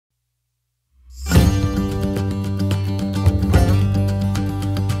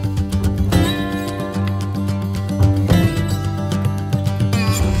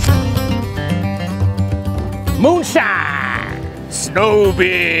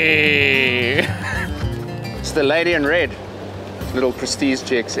Snowbee. It's the lady in red, little Prestige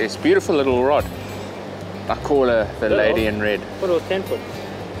GXS, beautiful little rod. I call her the lady in red. What was 10 foot?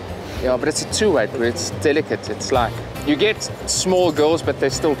 Yeah, but it's a 2-weight, but it's delicate. It's like, you get small girls, but they're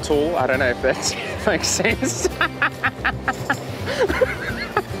still tall. I don't know if that makes sense.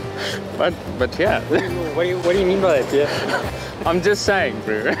 but yeah. What do you mean by that, Pierre? I'm just saying,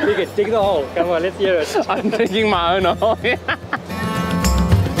 bro. Dig the hole. Come on, let's hear it. I'm digging my own hole.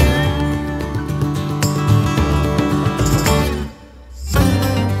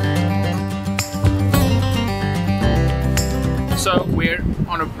 So we're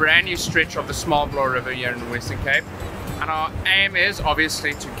on a brand new stretch of the Smallblaw River here in the Western Cape, and our aim is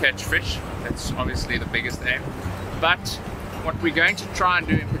obviously to catch fish. That's obviously the biggest aim, but what we're going to try and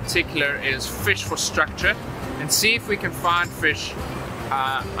do in particular is fish for structure and see if we can find fish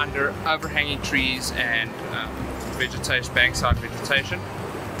under overhanging trees and vegetation, bankside vegetation,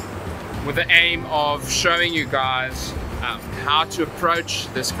 with the aim of showing you guys how to approach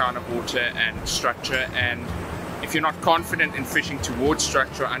this kind of water and structure, and if you're not confident in fishing towards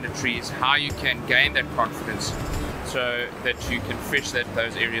structure under trees, how you can gain that confidence so that you can fish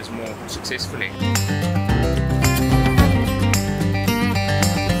those areas more successfully.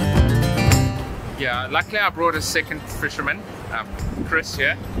 Yeah, luckily I brought a second fisherman, Chris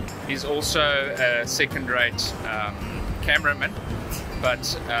here. He's also a second-rate cameraman,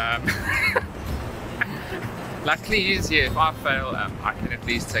 but luckily he's here. If I fail, I can at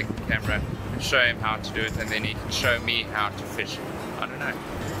least take the camera and show him how to do it, and then he can show me how to fish. I don't know.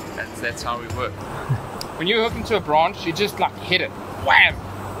 That's how we work. When you hook into a branch, you just like hit it. Wham!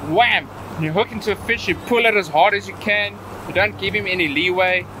 Wham! When you hook into a fish, you pull it as hard as you can. You don't give him any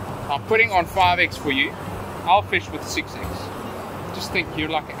leeway. I'm putting on 5X for you. I'll fish with 6X. Just think you're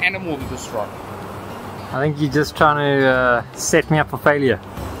like an animal with this rod. I think you're just trying to set me up for failure.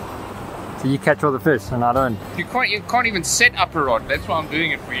 So you catch all the fish and I don't. You can't even set up a rod. That's why I'm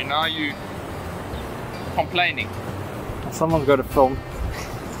doing it for you. Now you complaining. Someone's got to film.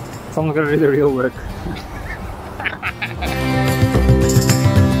 Someone's got to do the real work.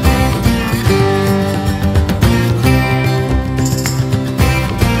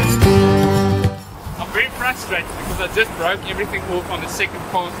 I'm very frustrated because I just broke everything off on the second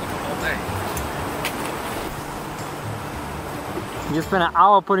cast of the whole day. You spent an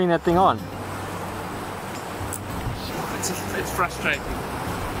hour putting that thing on. It's frustrating.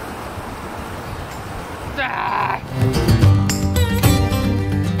 Ah!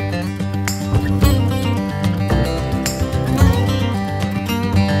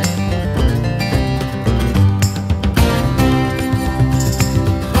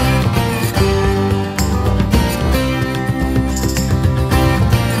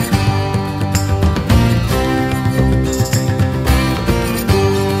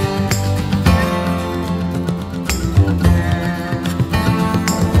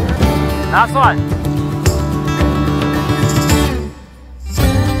 Nice one.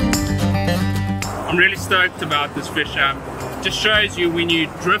 I'm really stoked about this fish. Just shows you when you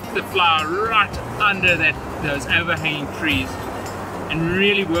drift the fly right under those overhanging trees and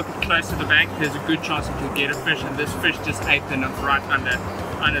really work it close to the bank, there's a good chance that you'll get a fish, and this fish just ate the nymph right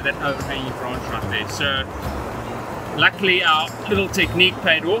under that overhanging branch right there. So luckily our little technique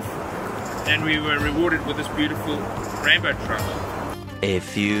paid off and we were rewarded with this beautiful rainbow trout. A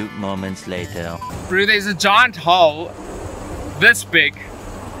few moments later. Bro, there's a giant hole this big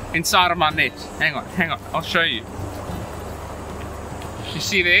inside of my net. Hang on, I'll show you. You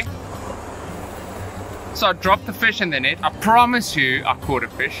see there? So I dropped the fish in the net. I promise you I caught a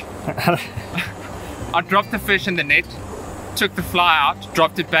fish. I dropped the fish in the net, took the fly out,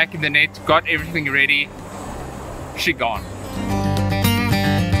 dropped it back in the net, got everything ready. She gone.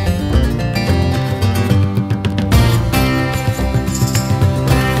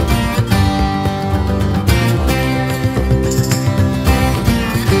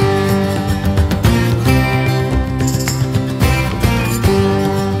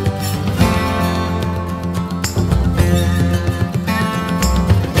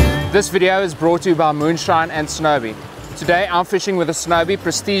 This video is brought to you by Moonshine and Snowbee. Today I'm fishing with a Snowbee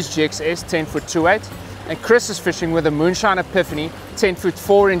Prestige GXS 10-foot 2/8, and Chris is fishing with a Moonshine Epiphany 10-foot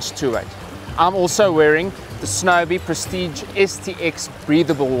 4-inch 2/8. I'm also wearing the Snowbee Prestige STX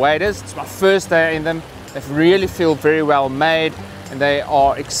breathable waders. It's my first day in them. They really feel very well made and they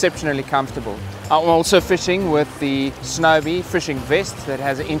are exceptionally comfortable. I'm also fishing with the Snowbee fishing vest that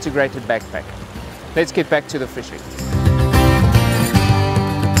has an integrated backpack. Let's get back to the fishing.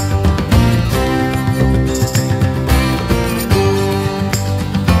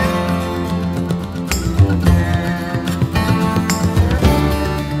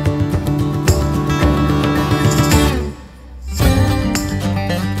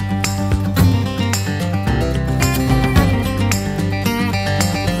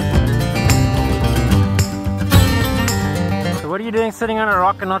 doing sitting on a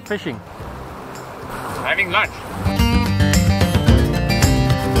rock and not fishing? Having lunch.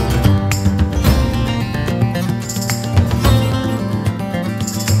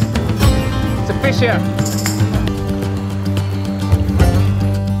 It's a fish here.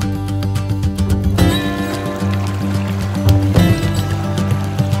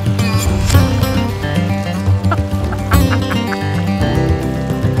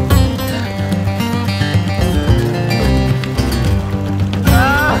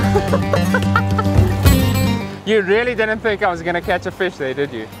 You really didn't think I was gonna catch a fish there,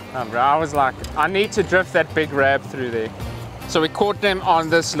 did you? No, bro, I was like, I need to drift that big rab through there. So we caught them on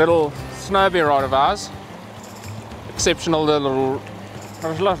this little Snowbee rod of ours. Exceptional little